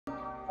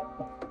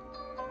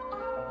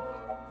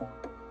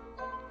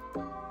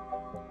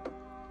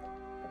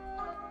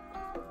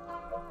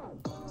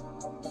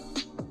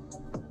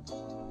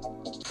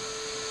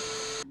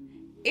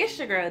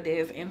your girl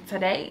Des, and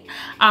today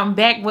I'm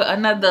back with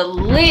another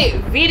lit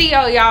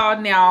video, y'all.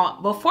 Now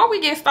before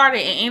we get started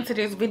and into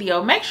this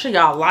video, make sure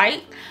y'all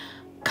like,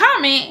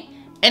 comment,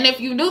 and if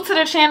you're new to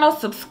the channel,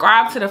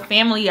 subscribe to the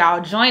family,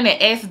 y'all. Join the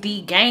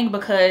SD gang,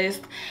 because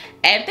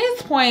at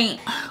this point,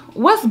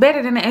 what's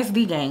better than the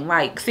SD gang?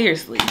 Like,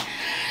 seriously.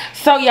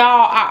 So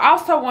y'all, I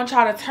also want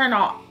y'all to turn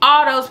on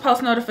all those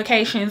post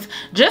notifications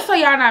just so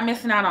y'all not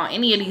missing out on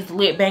any of these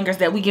lit bangers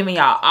that we giving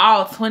y'all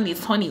all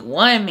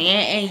 2021, man.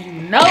 And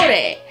you know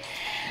that.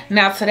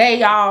 Now today,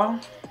 y'all,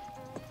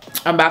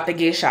 I'm about to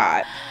get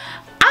shot.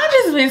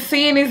 I just been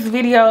seeing this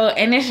video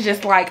and it's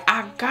just like,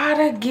 I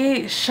gotta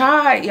get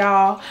shot,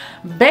 y'all.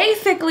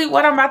 Basically,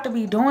 what I'm about to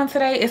be doing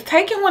today is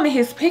taking one of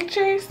his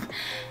pictures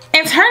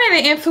and turning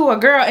it into a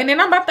girl, and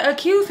then I'm about to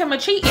accuse him of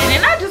cheating.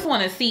 And I just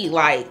want to see,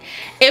 like,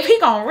 if he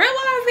gonna realize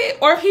it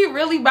or if he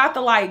really about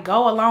to, like,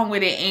 go along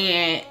with it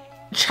and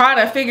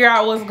try to figure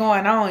out what's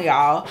going on,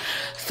 y'all.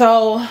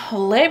 So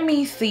let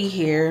me see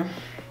here.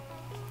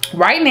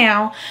 Right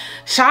now,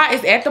 Shaw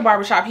is at the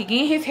barbershop. He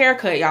getting his hair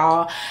cut,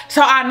 y'all.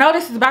 So I know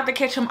this is about to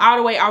catch him all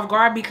the way off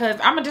guard, because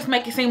I'm gonna just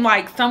make it seem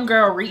like some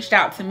girl reached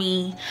out to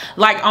me,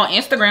 like on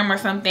Instagram or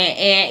something,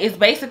 and it's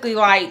basically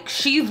like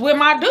she's with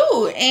my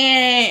dude,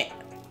 and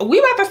we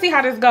about to see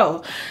how this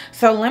go.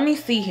 So let me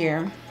see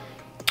here.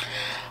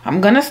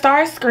 I'm gonna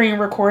start screen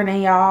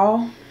recording,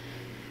 y'all.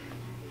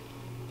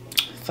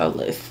 So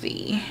let's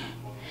see,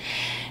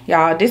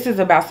 y'all. This is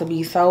about to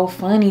be so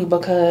funny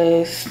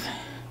because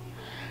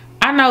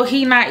I know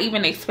he not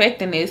even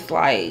expecting this.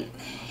 Like,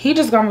 he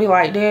just gonna be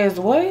like, "Des,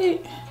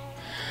 what?"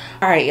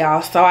 All right,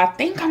 y'all. So I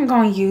think I'm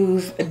gonna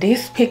use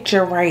this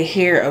picture right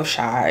here of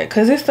Shad,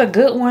 because it's a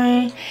good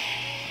one.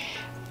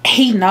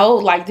 He know,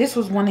 like, this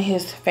was one of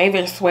his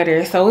favorite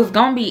sweaters, so it's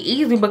gonna be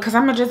easy because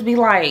I'm gonna just be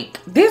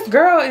like, this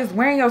girl is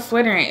wearing your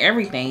sweater and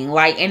everything,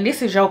 like, and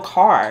this is your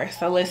car.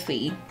 So let's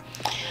see.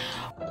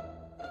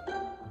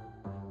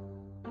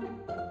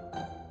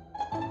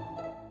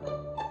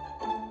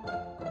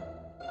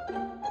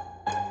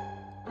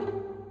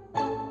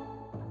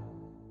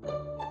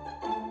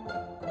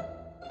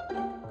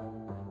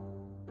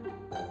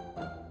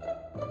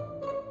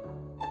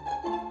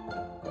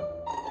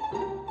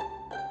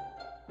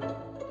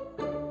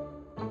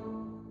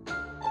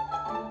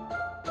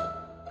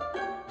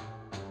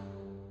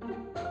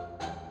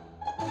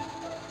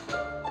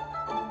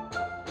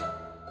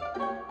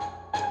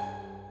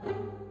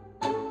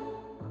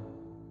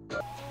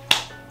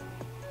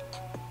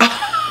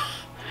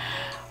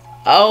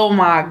 Oh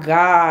my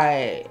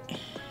God.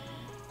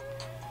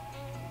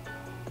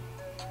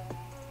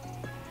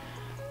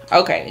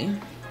 Okay.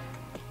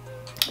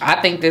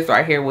 I think this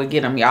right here would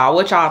get him, y'all.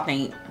 What y'all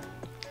think?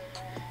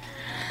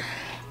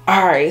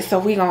 Alright, so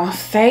we gonna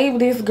save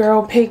this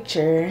girl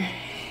picture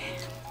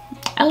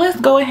and let's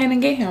go ahead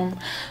and get him.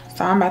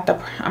 So I'm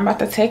about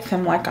to text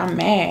him like I'm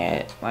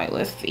mad. Like,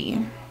 let's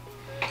see.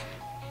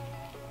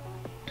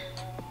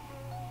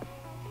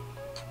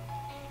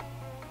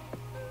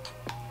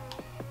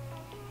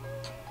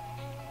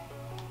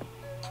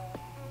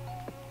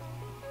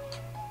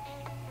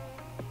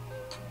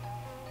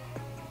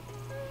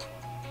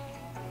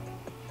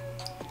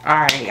 All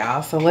right,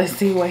 y'all, so let's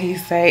see what he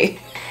say.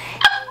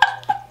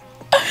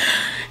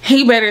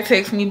 He better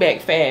text me back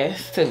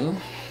fast too.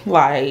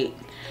 Like,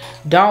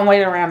 don't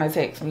wait around to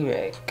text me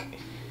back.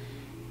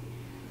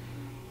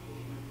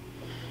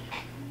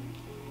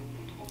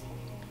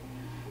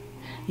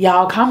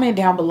 Y'all comment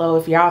down below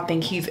if y'all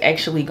think he's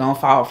actually gonna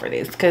fall for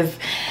this, because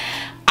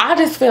I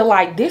just feel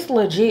like this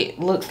legit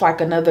looks like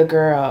another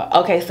girl.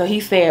 Okay, so he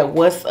said,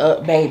 "What's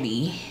up,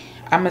 baby?"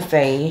 I'ma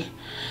say,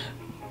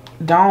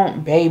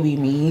 "Don't baby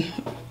me.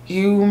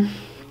 You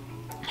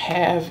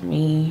have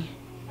me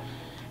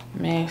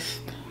messed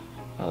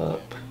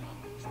up.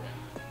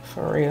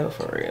 For real,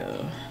 for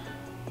real."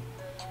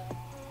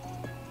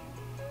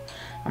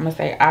 I'm gonna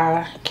say,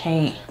 "I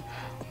can't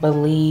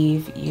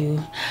believe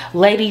you."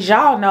 Ladies,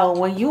 y'all know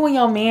when you and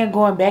your man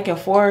going back and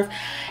forth,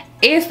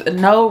 it's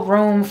no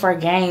room for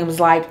games.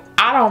 Like,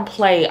 I don't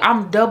play.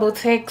 I'm double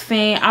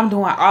texting. I'm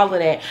doing all of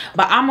that.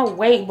 But I'm gonna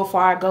wait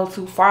before I go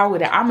too far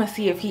with it. I'm gonna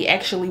see if he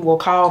actually will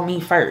call me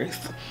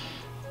first.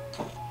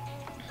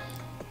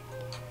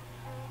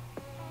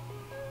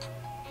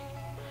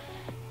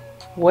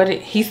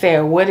 He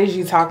said, "What is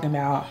you talking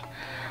about?"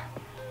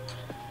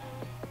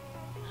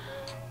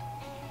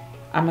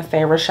 I'm gonna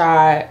say,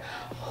 "Rashad,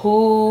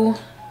 who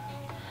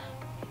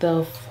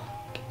the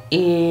fuck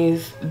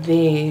is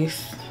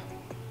this?"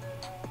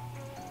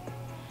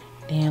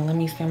 Then let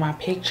me send my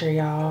picture,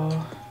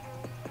 y'all.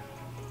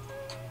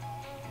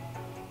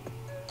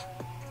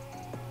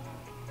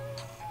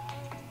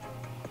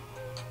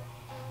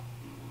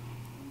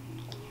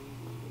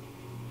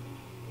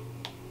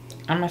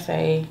 I'm gonna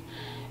say,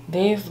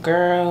 "This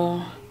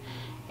girl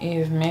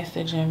is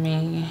messaging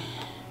me.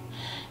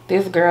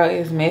 This girl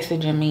is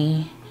messaging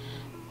me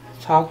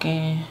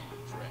talking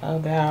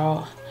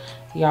about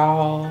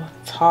y'all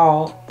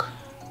talk.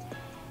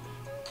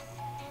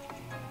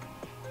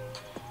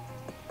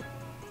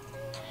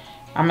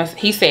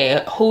 He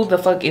said, who the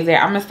fuck is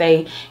that? I'm gonna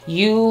say,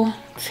 you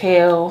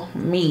tell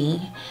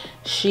me.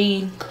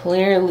 She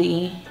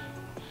clearly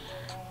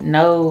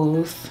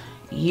knows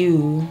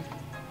you.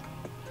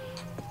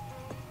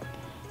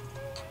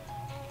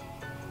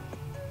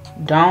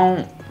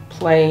 Don't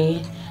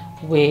play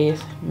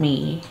with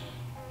me.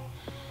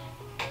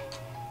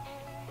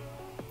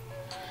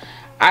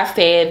 I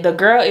said, the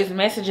girl is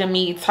messaging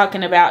me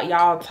talking about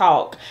y'all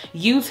talk.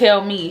 You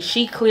tell me.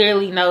 She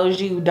clearly knows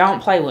you.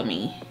 Don't play with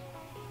me.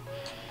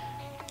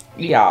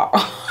 Y'all.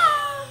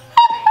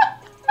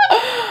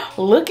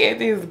 Look at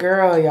this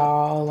girl,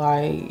 y'all.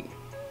 Like.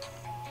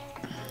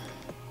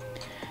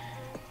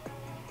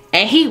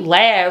 And he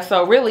laughed.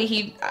 So really,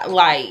 he,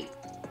 like,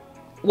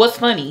 what's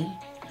funny?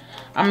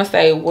 I'm going to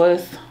say,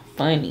 what's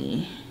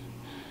funny?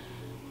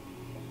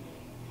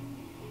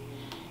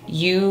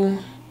 You...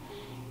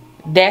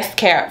 That's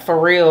cap for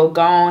real.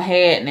 Go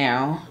ahead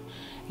now.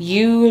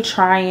 You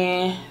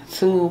trying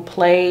to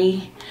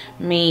play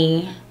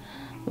me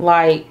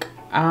like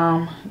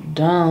I'm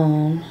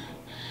dumb.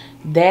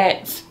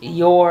 That's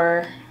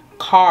your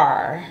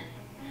car.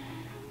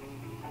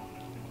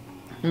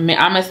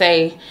 I'ma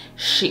say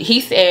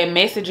he said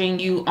messaging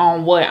you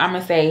on what? I'ma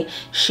say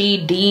she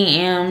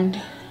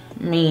DM'd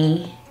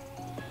me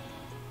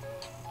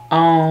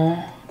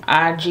on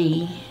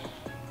IG.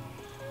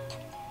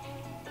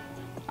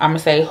 I'm gonna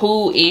say,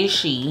 who is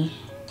she?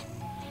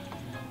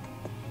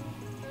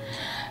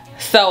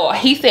 So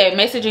he said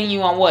messaging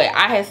you on what?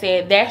 I had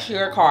said, that's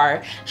your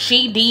car.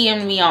 She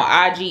DM'd me on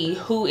IG.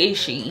 Who is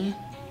she?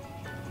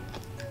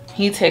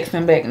 He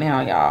texting back now,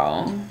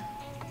 y'all.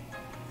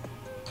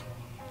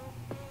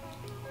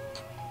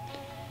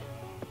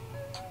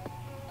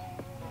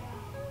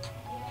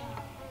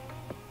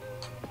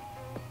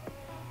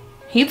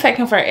 He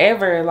taking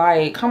forever.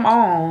 Like, come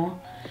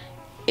on.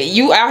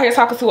 You out here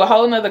talking to a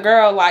whole nother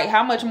girl. Like,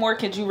 how much more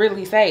could you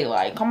really say?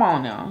 Like, come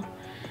on now.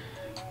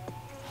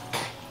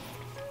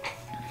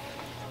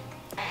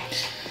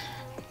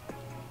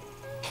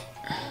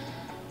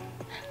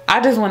 I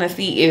just want to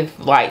see if,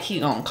 like, he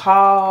gonna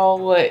call.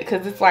 What?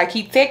 Because it's like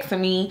he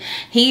texting me.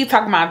 He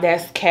talking about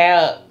that's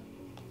cap.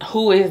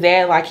 Who is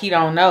that? Like, he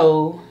don't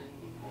know.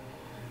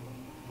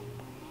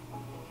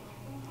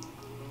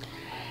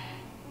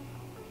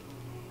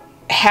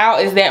 How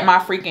is that my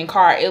freaking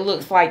car? It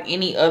looks like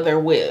any other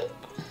whip.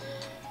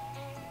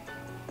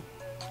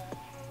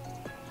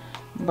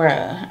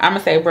 Bruh. I'm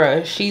gonna say,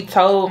 bruh. She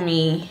told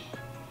me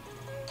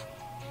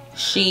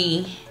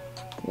she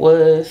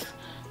was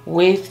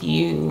with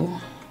you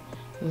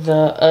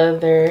the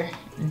other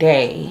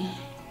day.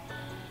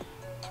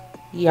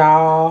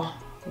 Y'all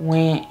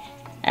went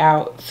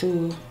out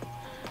to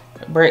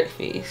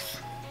breakfast.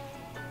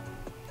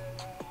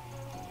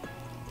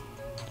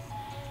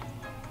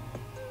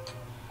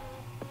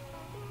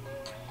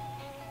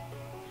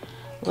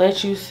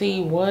 Let you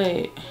see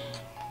what?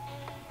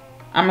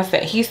 I'ma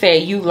say, he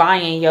said, you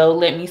lying, yo.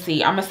 Let me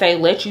see. I'ma say,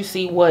 let you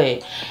see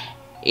what?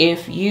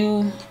 If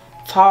you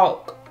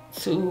talk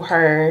to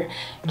her,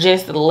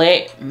 just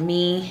let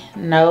me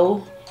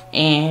know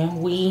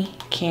and we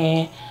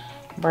can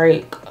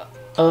break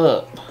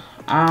up.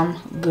 I'm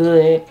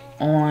good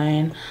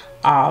on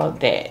all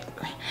that.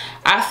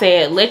 I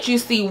said, let you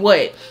see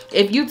what?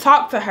 If you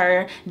talk to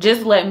her,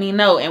 just let me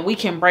know and we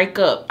can break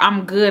up.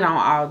 I'm good on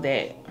all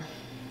that.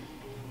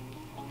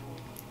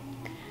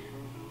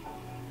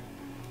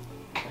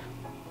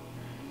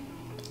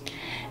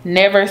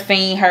 Never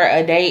seen her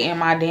a day in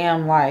my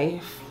damn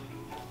life.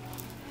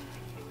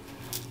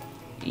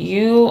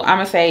 You, I'm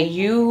gonna say,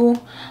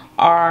 you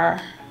are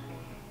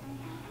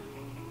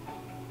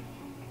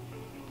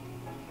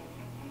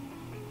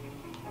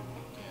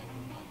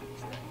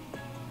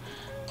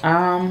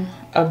I'm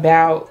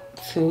about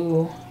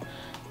to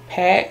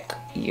pack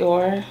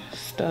your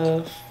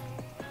stuff.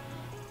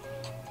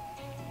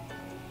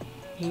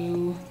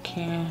 You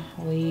can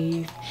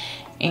leave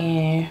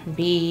and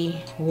be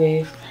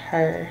with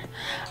her.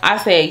 I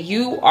said,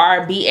 you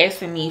are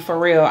BSing me for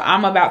real.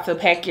 I'm about to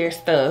pack your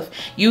stuff.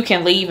 You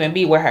can leave and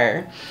be with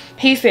her.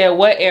 He said,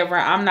 whatever.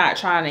 I'm not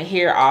trying to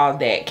hear all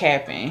that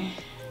capping.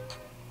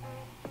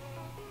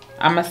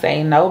 I'm gonna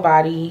say,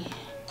 nobody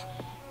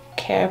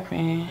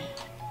capping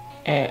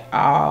at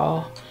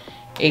all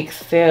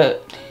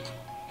except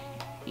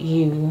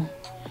you.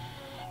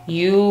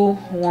 You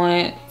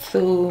want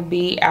to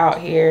be out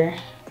here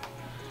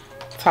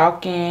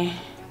talking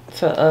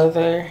to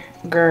other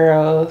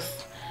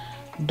girls.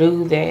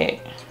 Do that.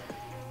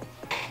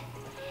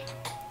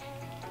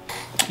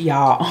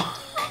 Y'all.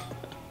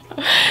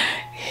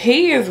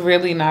 He is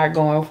really not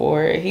going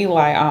for it. He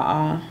like,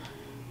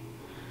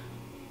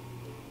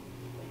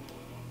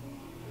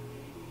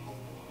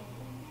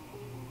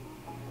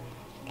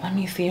 Let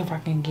me see if I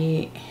can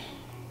get,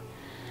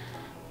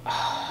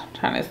 I'm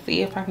trying to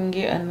see if I can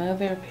get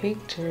another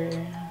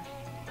picture.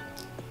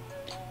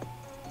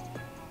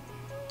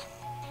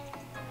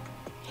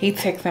 He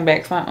texting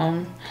back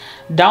something.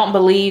 Don't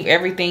believe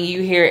everything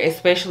you hear,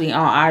 especially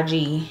on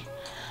IG.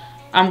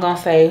 I'm gonna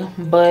say,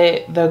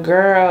 but the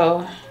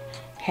girl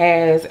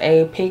has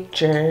a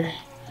picture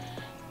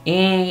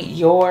in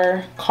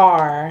your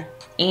car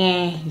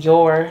in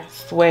your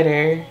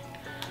sweater.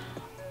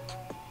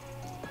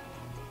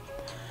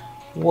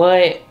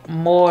 What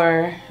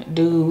more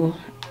do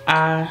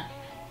I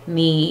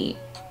need?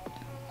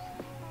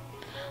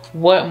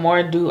 What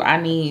more do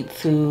I need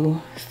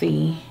to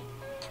see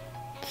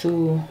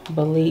to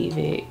believe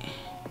it?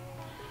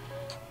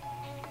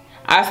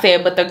 I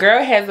said, but the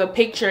girl has a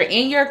picture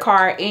in your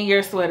car in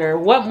your sweater.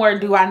 What more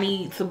do I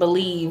need to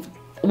believe?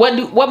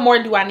 What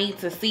more do I need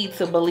to see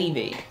to believe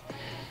it?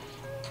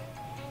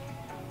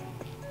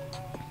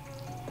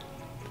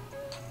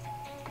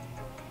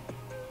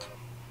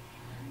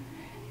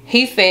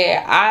 He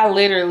said, I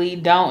literally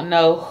don't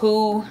know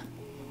who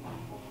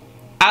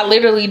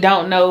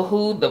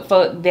the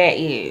fuck that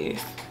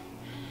is.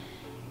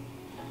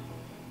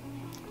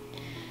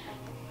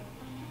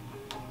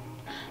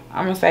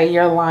 I'm gonna say,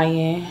 you're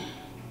lying.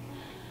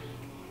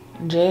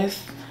 Just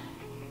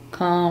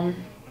come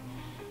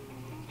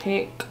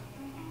pick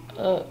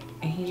up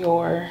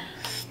your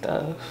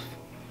stuff.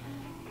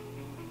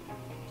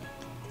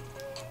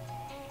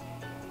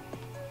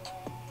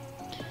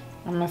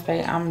 I'm gonna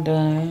say, I'm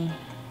done.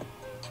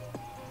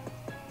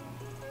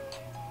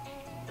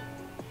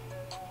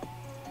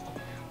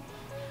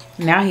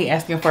 Now he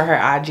asking for her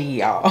IG,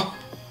 y'all.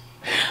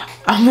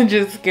 I'm gonna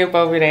just skip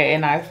over that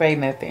and not say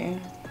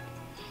nothing.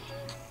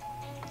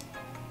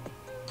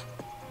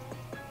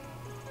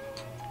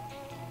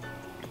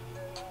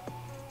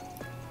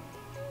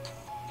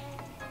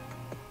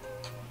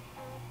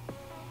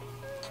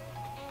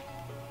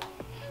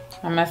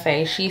 I'm gonna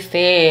say, she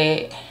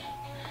said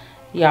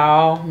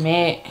y'all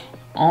met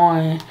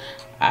on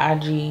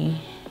IG.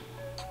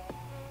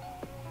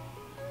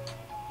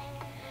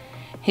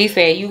 He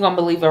said, you gonna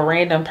believe a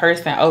random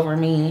person over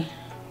me?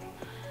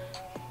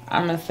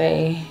 I'm gonna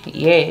say,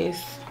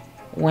 yes,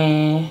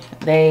 when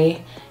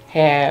they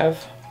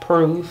have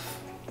proof.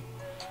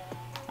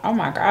 Oh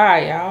my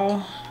God,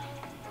 y'all.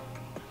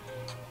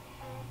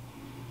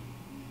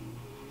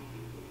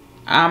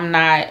 I'm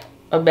not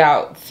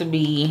about to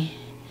be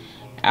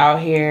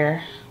out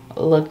here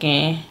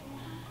looking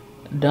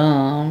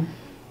dumb.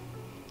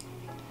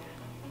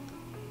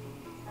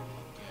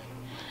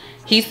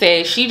 He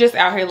said, she just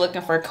out here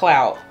looking for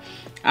clout.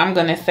 I'm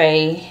gonna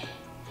say,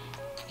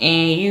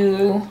 and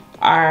you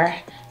are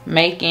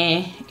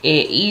making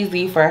it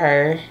easy for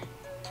her.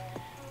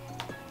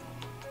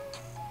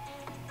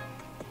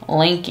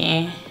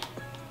 Linking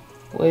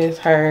with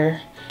her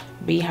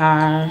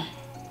behind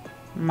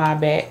my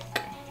back.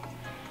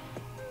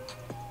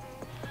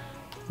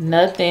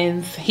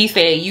 Nothing's, he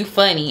said, you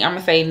funny. I'm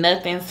gonna say,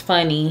 nothing's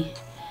funny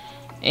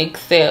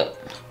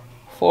except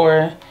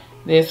for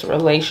this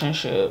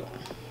relationship.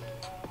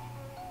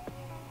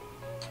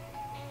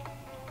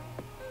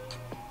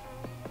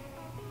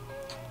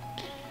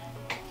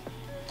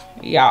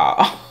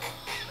 Y'all,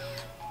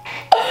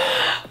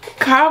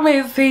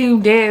 comment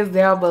Team Dez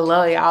down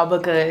below, y'all,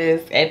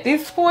 because at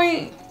this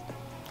point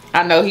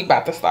I know he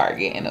about to start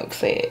getting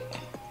upset.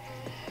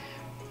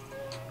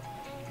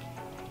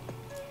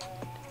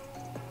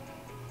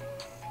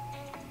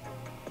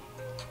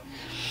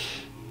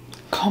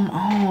 Come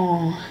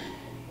on.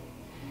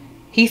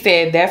 He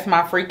said, that's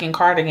my freaking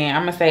cardigan.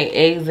 I'm gonna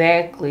say,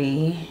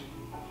 exactly.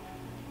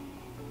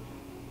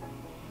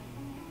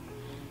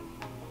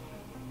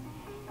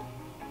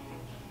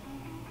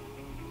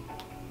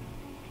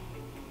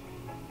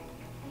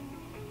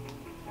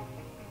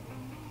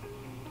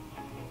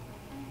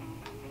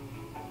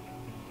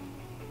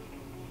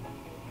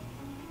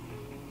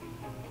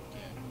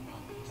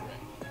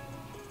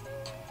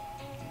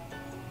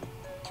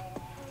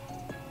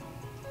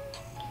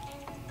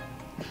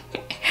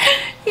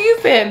 He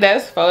said,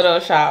 that's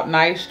Photoshop.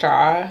 Nice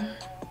try.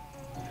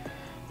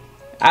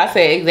 I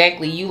said,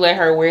 exactly. You let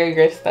her wear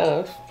your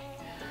stuff.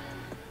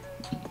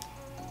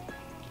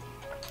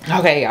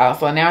 Okay, y'all.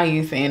 So now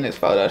he's saying it's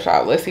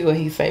Photoshop. Let's see what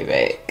he say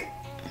back.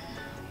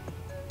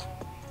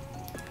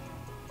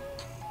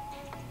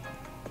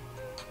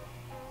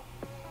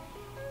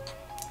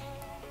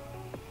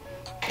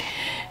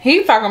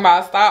 He's talking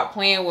about, stop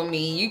playing with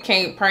me. You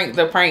can't prank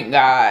the prank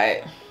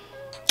god.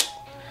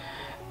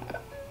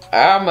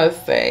 I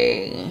must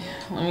say,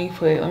 let me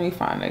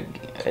find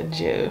a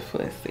gif.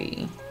 Let's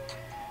see.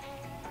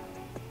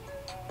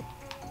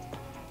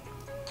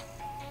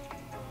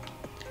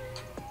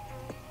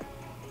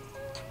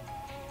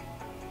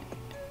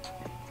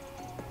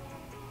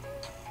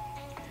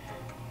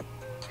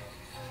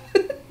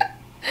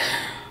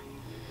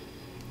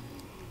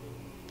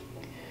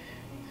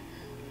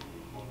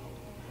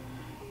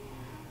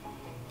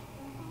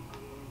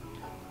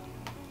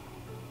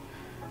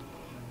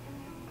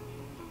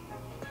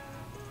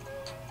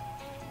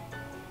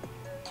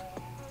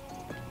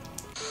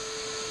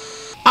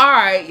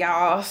 Alright,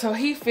 y'all, so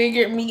he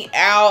figured me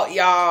out,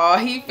 y'all.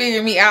 He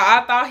figured me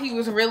out. I thought he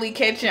was really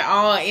catching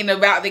on and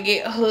about to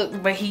get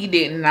hooked, but he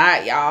did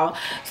not, y'all.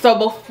 So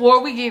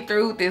before we get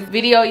through this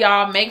video,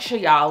 y'all, make sure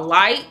y'all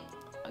like,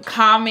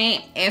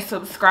 comment, and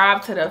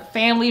subscribe to the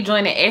family.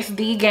 Join the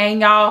SD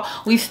gang, y'all.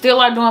 We still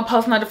are doing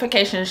post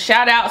notifications,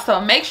 shout out.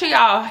 So make sure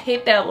y'all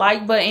hit that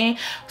like button,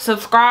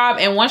 subscribe,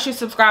 and once you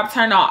subscribe,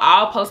 turn on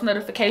all post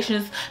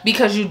notifications,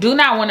 because you do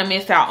not want to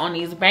miss out on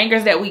these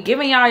bangers that we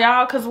giving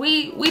y'all, because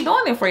we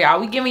doing it for y'all.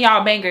 We giving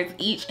y'all bangers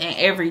each and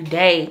every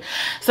day.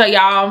 So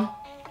y'all,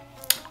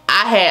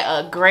 I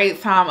had a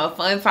great time, a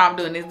fun time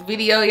doing this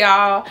video,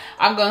 y'all.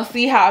 I'm gonna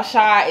see how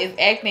Shy is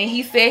acting.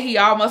 He said he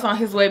almost on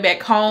his way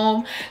back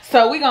home,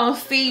 so we gonna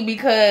see,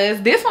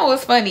 because this one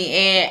was funny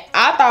and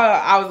I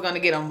thought I was gonna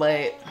get him,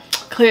 but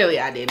clearly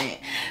I didn't.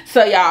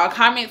 So y'all,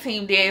 comment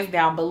Team Dez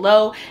down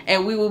below,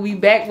 and we will be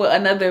back with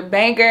another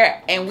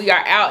banger, and we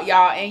are out,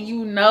 y'all, and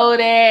you know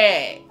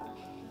that.